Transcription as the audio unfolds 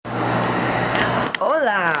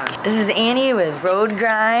Hola! This is Annie with Road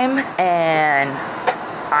Grime, and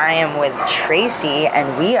I am with Tracy,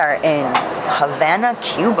 and we are in Havana,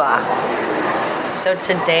 Cuba. So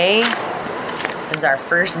today is our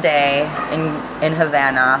first day in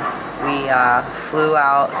Havana. We flew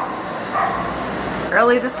out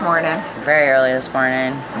early this morning. Very early this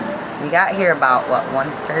morning. We got here about,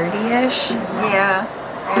 1:30-ish? Yeah.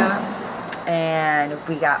 And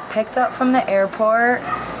we got picked up from the airport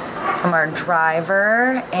from our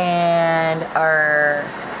driver and our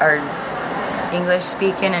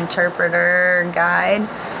English-speaking interpreter guide,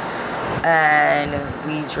 and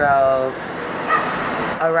we drove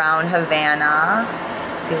around Havana.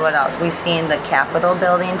 See what else. We seen the Capitol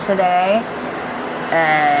building today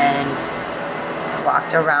and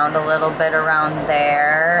walked around a little bit around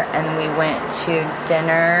there, and we went to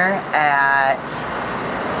dinner at...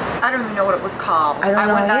 I don't even know what it was called. I don't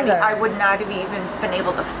know either. I would not have even been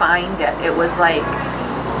able to find it. It was like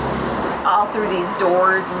all through these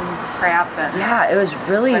doors and crap. And yeah, it was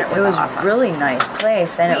really awesome. Really nice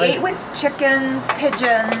place, and we ate with chickens,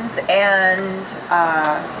 pigeons, and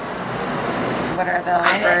what are the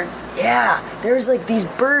other birds? Yeah, there was like these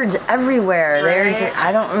birds everywhere. Right.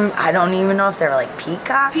 I don't even know if they were like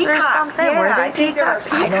peacocks or something. Yeah, were they I think they were peacocks?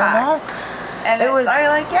 I don't know. And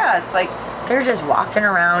it's like they're just walking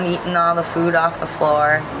around eating all the food off the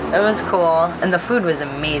floor. It was cool, and the food was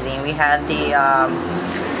amazing. We had the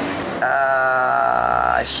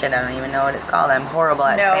I don't even know what it's called. I'm horrible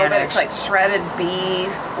at Spanish. No, but it's like shredded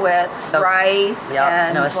beef with rice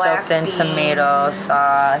and it was black soaked in beans. tomato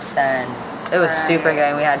sauce, and it was super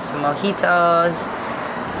good. We had some mojitos,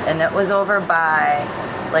 and it was over by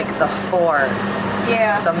like the fort.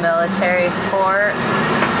 Yeah. The military fort.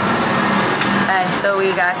 And so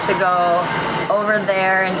we got to go over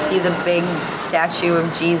there and see the big statue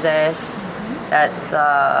of Jesus that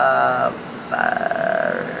the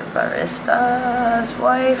barista's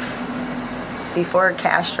wife, before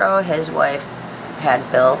Castro, his wife had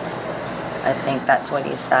built. I think that's what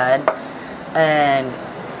he said. And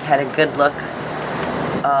had a good look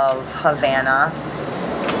of Havana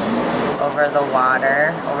over the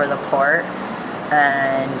water, over the port,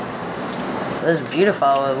 and it was beautiful.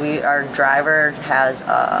 Our driver has,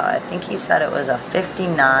 I think he said it was a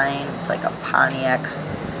 59. It's like a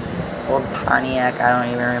old Pontiac. I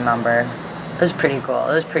don't even remember. It was pretty cool.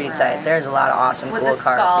 It was pretty tight. There's a lot of awesome, with cool the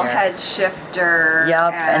cars skull here. head shifter.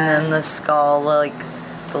 Yep, and then the skull, like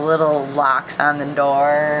the little locks on the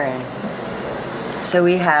door, and so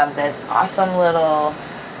we have this awesome little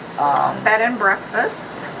bed and breakfast.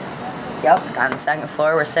 Yep, it's on the second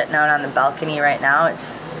floor. We're sitting out on the balcony right now.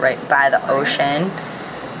 It's right by the ocean.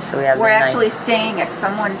 So we're actually staying at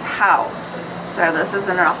someone's house. So this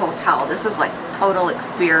isn't a hotel. This is like total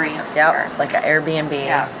experience. Yep, here. like an Airbnb.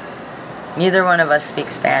 Yes. Neither one of us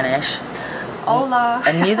speak Spanish. Hola.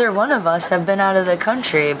 And neither one of us have been out of the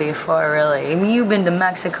country before, really. I mean, you've been to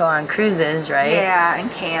Mexico on cruises, right? Yeah,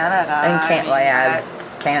 and Canada.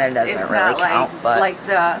 Canada doesn't really count, but like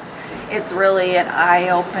this. It's really an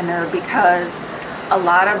eye-opener because a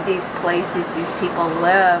lot of these places these people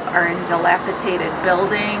live are in dilapidated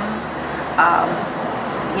buildings.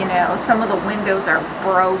 Some of the windows are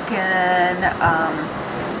broken.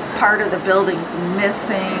 Part of the building's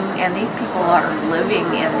missing, and these people are living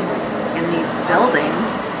in these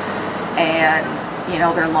buildings, and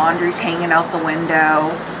their laundry's hanging out the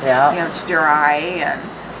window. Yeah. To dry.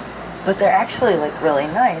 But they're actually like really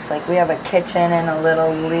nice. Like we have a kitchen and a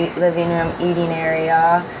little living room eating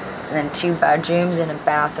area, and then 2 bedrooms and a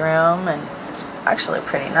bathroom, and it's actually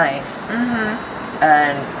pretty nice. Mm-hmm.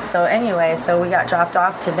 And so anyway, so we got dropped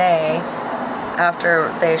off today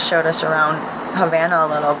after they showed us around Havana a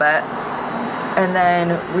little bit, and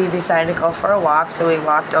then we decided to go for a walk. So we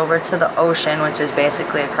walked over to the ocean, which is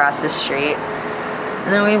basically across the street,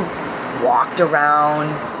 and then we walked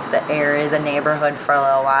around the area, the neighborhood for a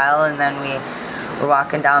little while, and then we were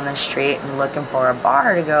walking down the street and looking for a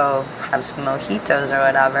bar to go have some mojitos or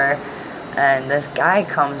whatever, and this guy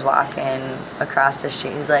comes walking across the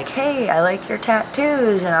street. He's like, "Hey, I like your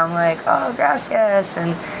tattoos," and I'm like, "Oh, gracias,"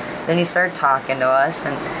 and then he started talking to us,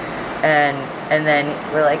 and then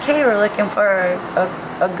we're like, "Hey, we're looking for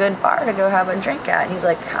a good bar to go have a drink at," and he's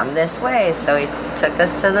like, "Come this way." So he took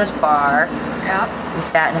us to this bar. Yep. We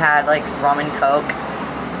sat and had like rum and coke.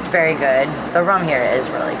 Very good. The rum here is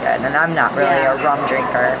really good, and I'm not really a rum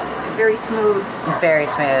drinker. Very smooth. Very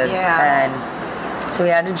smooth. Yeah. And so we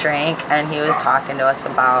had a drink, and he was talking to us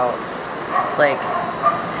about like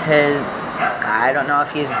I don't know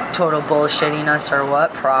if he's total bullshitting us or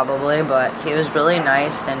what, probably, but he was really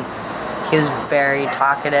nice, and he was very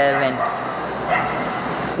talkative, and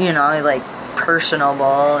like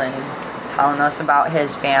personable and telling us about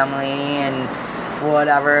his family and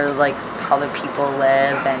whatever, like how the people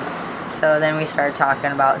live. And so then we started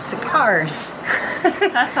talking about cigars.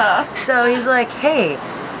 So he's like, hey,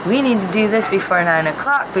 we need to do this before 9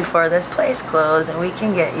 o'clock, before this place closes, and we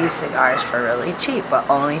can get you cigars for really cheap, but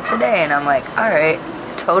only today. And I'm like, all right,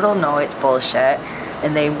 total no, it's bullshit.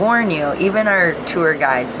 And they warn you, even our tour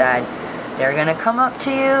guide said, they're gonna come up to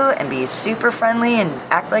you and be super friendly and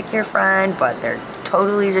act like your friend, but they're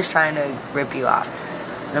totally just trying to rip you off.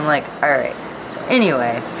 And I'm like, all right. So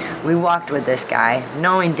anyway, we walked with this guy,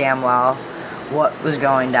 knowing damn well what was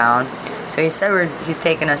going down. So he said he's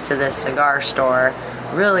taking us to this cigar store.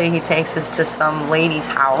 Really, he takes us to some lady's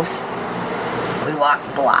house. We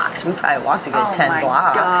walked blocks. We probably walked a good 10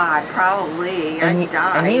 blocks. Oh my God, probably.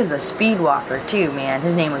 And he was a speed walker too, man.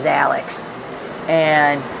 His name was Alex.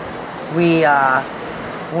 And we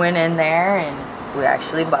went in there and we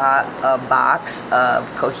actually bought a box of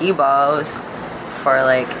Cohibos for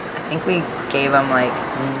like, I think we gave him like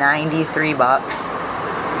 $93.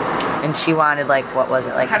 And she wanted like, what was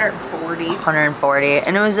it? Like 140.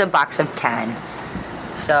 And it was a box of 10.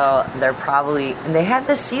 So they're probably, and they had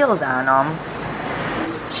the seals on them.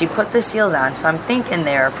 She put the seals on, so I'm thinking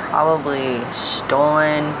they're probably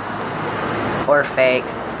stolen or fake.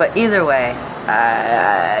 But either way,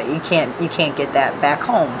 you can't get that back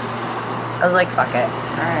home. I was like, fuck it.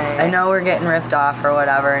 Right. I know we're getting ripped off or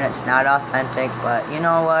whatever, and it's not authentic, but you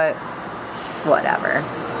know what? Whatever.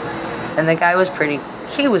 And the guy was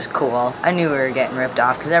he was cool. I knew we were getting ripped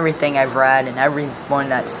off because everything I've read and everyone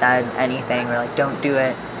that said anything were like, don't do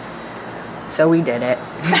it. So we did it.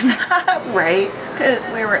 Right, because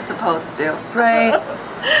we weren't supposed to. Right.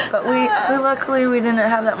 But we luckily we didn't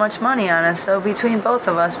have that much money on us, so between both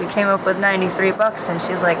of us we came up with $93, and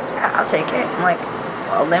she's like, yeah, I'll take it. I'm like,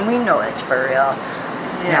 well, then we know it's for real.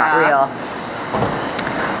 Yeah. Not real.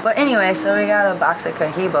 But anyway, so we got a box of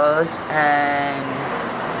Cohibos, and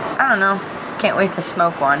I don't know, can't wait to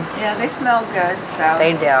smoke one. Yeah, they smell good, so.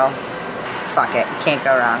 They do. Fuck it, can't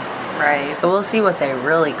go wrong. Right. So we'll see what they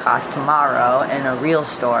really cost tomorrow in a real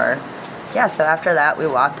store. Yeah, so after that we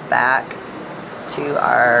walked back to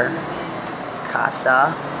our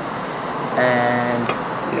casa, and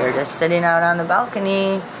we were just sitting out on the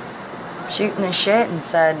balcony shooting the shit and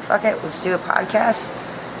said, fuck it, let's do a podcast.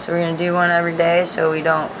 So we're gonna do one every day so we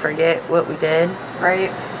don't forget what we did. Right.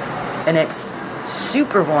 And it's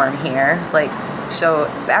super warm here. Like, so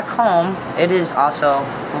back home, it is also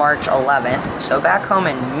March 11th. So back home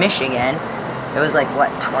in Michigan, it was like, what,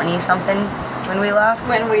 20 something when we left?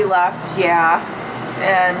 When we left, yeah.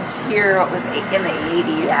 And here it was in the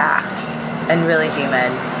 80s. Yeah, and really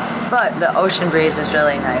humid. But the ocean breeze is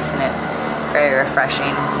really nice and it's very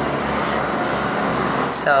refreshing.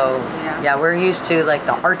 So, yeah, we're used to like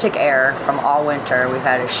the Arctic air from all winter. We've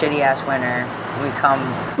had a shitty ass winter. We come,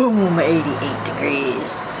 boom, 88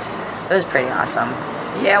 degrees. It was pretty awesome.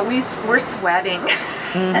 Yeah, we're sweating.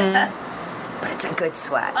 Mm-hmm. But it's a good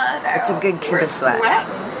sweat. It's a good Cuba sweat. Sweating.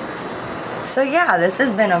 So yeah, this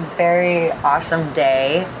has been a very awesome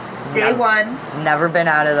day. Day one. Never been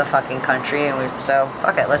out of the fucking country, and so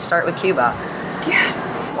fuck it. Let's start with Cuba. Yeah,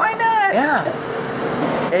 why not? Yeah.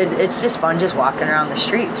 It's just fun just walking around the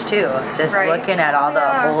streets too. Just right. looking at all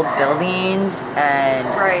the old buildings, and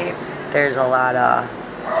right. There's a lot of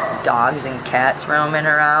dogs and cats roaming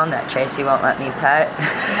around that Tracy won't let me pet.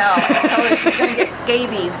 No, tell her she's gonna get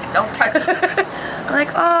scabies. Don't touch it. I'm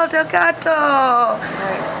like, oh, Del Gato.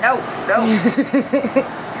 Right. No.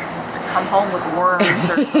 Come home with worms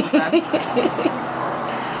or something.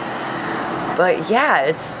 But yeah,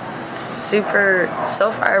 it's super.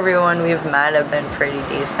 So far, everyone we've met have been pretty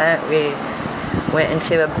decent. We went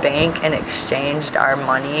into a bank and exchanged our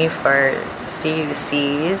money for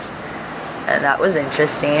CUCs, and that was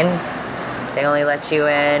interesting. They only let you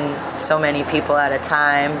in so many people at a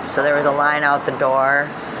time, so there was a line out the door.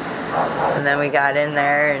 And then we got in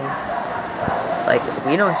there and, like,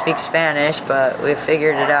 we don't speak Spanish, but we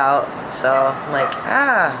figured it out. So I'm like,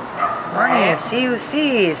 money,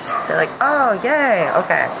 CUCs. They're like, oh, yay,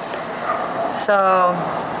 okay. So,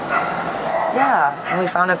 yeah, and we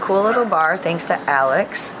found a cool little bar, thanks to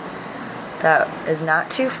Alex, that is not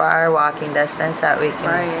too far walking distance that we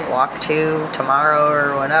can walk to tomorrow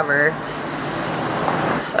or whatever.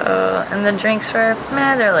 So, and the drinks were,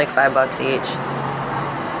 they're like $5 each.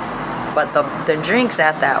 But the drinks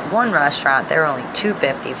at that one restaurant, they were only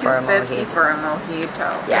 $2.50 for a mojito. $2.50 for a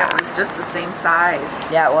mojito. Yeah. It was just the same size.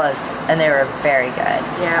 Yeah, it was. And they were very good.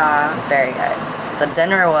 Yeah. Very good. The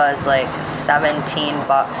dinner was like $17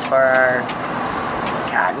 for our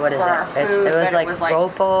God, what is for our it? food, It was but like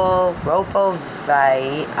Ropo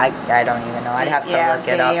Vai. I don't even know. I'd have to look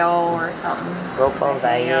it up. Vail or something. Ropo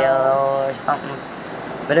Vail or something.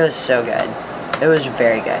 But it was so good. It was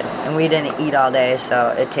very good. And we didn't eat all day, so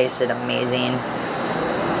it tasted amazing.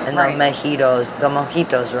 And Right. the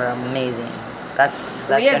mojitos were amazing. That's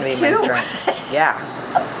We gonna had be two. my drink. Yeah.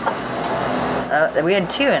 We had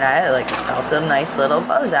two, and I like felt a nice little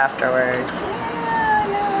buzz afterwards.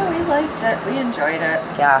 Yeah, we liked it. We enjoyed it.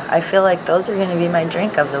 Yeah, I feel like those are gonna be my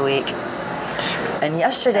drink of the week. And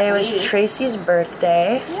yesterday At was least. Tracy's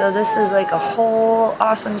birthday, so this is like a whole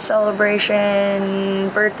awesome celebration,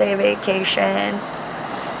 birthday vacation.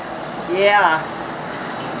 Yeah.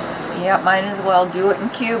 Yeah, might as well do it in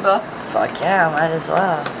Cuba. Fuck yeah, might as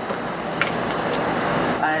well.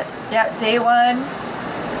 But yeah, day one,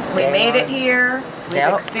 we Day made it one. here. We've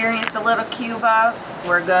Yep. experienced a little Cuba.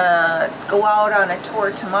 We're gonna go out on a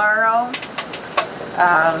tour tomorrow.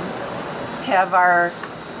 Have our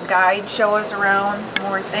guide show us around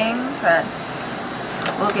more things, and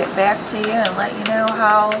we'll get back to you and let you know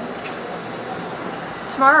how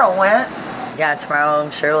tomorrow went. Yeah, tomorrow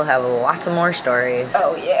I'm sure we'll have lots of more stories.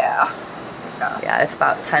 Oh yeah. Yeah, it's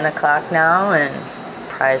about 10 o'clock now, and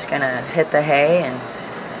probably just gonna hit the hay and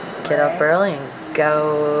get up Right. early and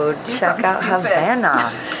go Do check something out stupid. Havana.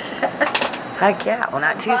 Heck yeah. Well,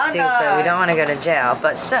 not too Havana. stupid. We don't want to go to jail,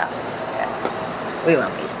 but still. We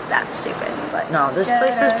won't be that stupid. But no, this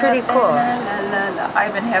place is pretty cool.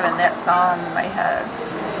 I've been having that song in my head.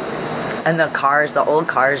 And the old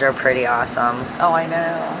cars are pretty awesome. Oh, I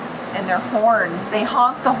know. And their horns, they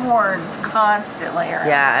honk the horns constantly around.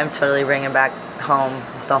 Yeah, I'm totally bringing back home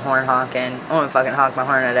the horn honking. I want to fucking honk my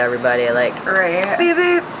horn at everybody. Like, Right. beep,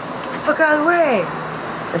 beep, get the fuck out of the way.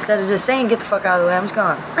 Instead of just saying, get the fuck out of the way, I'm just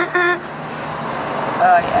going,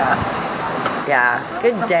 Oh, yeah. Yeah,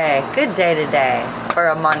 good day. Good day today for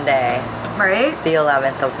a Monday, Right? the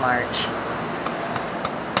 11th of March.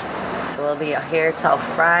 So we'll be here till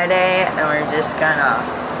Friday, and we're just gonna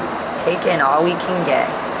take in all we can get.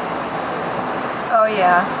 Oh,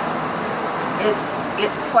 yeah.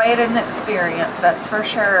 It's quite an experience, that's for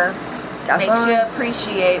sure. Makes Definitely. you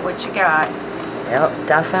appreciate what you got. Yep,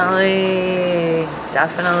 definitely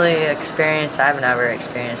experience I've never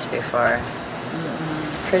experienced before.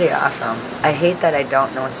 It's pretty awesome. I hate that I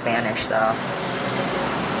don't know Spanish though,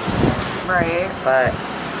 Right? but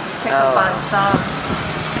Pick Oh. up on some.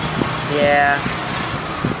 yeah,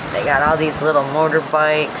 they got all these little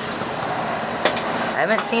motorbikes. I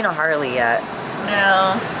haven't seen a Harley yet.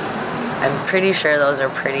 No. I'm pretty sure those are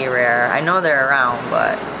pretty rare. I know they're around,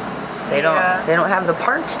 but they Yeah. don't have the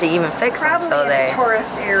parts to even fix Probably them. So in a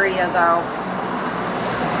tourist area, though.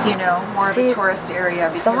 You know, more of See, a tourist area.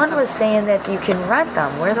 Because someone of- was saying that you can rent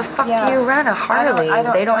them. Where the fuck Yeah. do you rent a Harley? I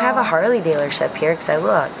don't They don't have know. a Harley dealership here because I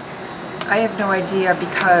looked. I have no idea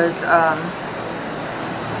because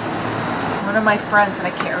one of my friends, and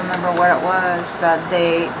I can't remember what it was, said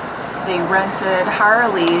they rented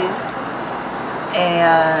Harleys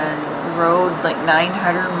and rode like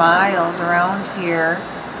 900 miles around here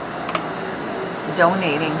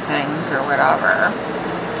donating things or whatever.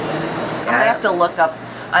 I have to look up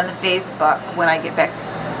on the Facebook when I get back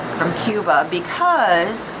from Cuba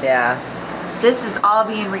because Yeah. this is all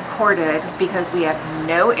being recorded because we have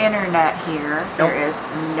no internet here. There is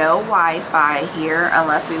no Wi-Fi here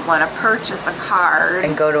unless we want to purchase a card,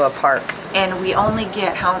 And go to a park. and we only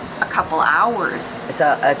get home a couple hours. It's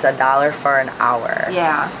 $1 for an hour.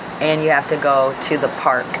 Yeah, And you have to go to the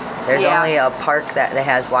park. There's Yeah. only a park that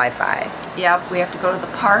has Wi-Fi. yep. We have to go to the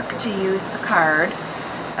park to use the card.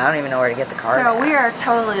 I don't even know where to get the card. So at. we are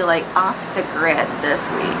totally like off the grid this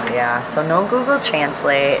week. Yeah, so no Google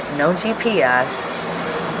Translate, no GPS,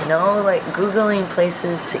 no like Googling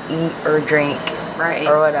places to eat or drink Right.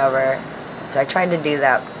 or whatever. So I tried to do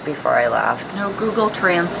that before I left. No Google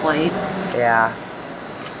Translate. Yeah.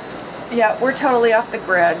 Yeah, we're totally off the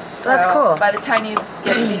grid. So That's cool. By the time you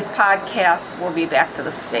get these podcasts, we'll be back to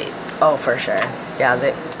the States. Oh, for sure. Yeah,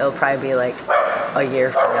 it'll probably be like a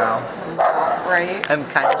year from now. Right? I'm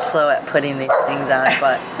kind of slow at putting these things on,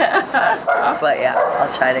 but yeah,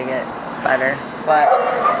 I'll try to get better. But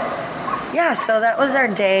yeah, so that was our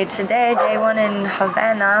day today, day one in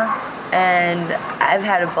Havana, and I've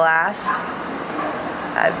had a blast.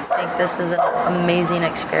 I think this is an amazing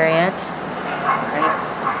experience. Right.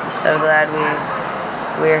 I'm so glad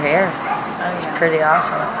we're here. Oh, It's yeah. pretty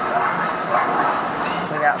awesome.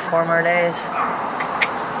 We got 4 more days.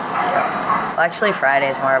 Well, actually,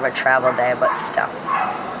 Friday's more of a travel day, but still.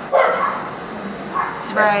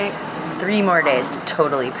 So Right. 3 more days to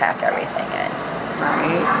totally pack everything in.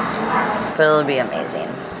 Right. But it'll be amazing.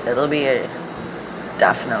 It'll be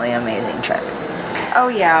definitely an amazing trip. Oh,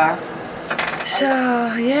 yeah. So,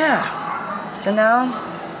 yeah. So now,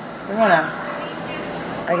 we're gonna,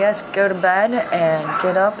 I guess, go to bed and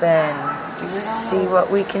get up and see what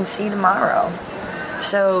we can see tomorrow.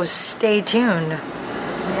 So, stay tuned.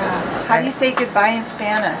 Yeah. How do you say goodbye in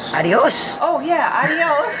Spanish? Adios. Oh, yeah,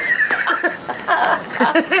 adios.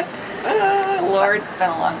 Lord, it's been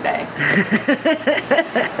a long day.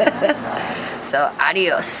 So,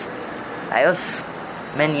 adios. Adios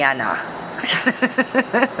mañana.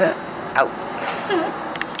 Out.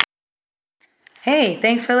 Hey,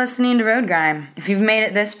 thanks for listening to Road Grime. If you've made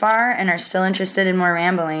it this far and are still interested in more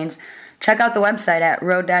ramblings, check out the website at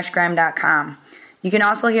road-grime.com. You can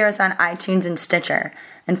also hear us on iTunes and Stitcher.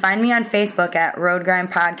 And find me on Facebook at Road Grime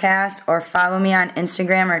Podcast or follow me on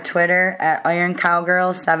Instagram or Twitter at Iron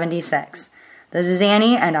Cowgirls76. This is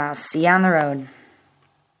Annie, and I'll see you on the road.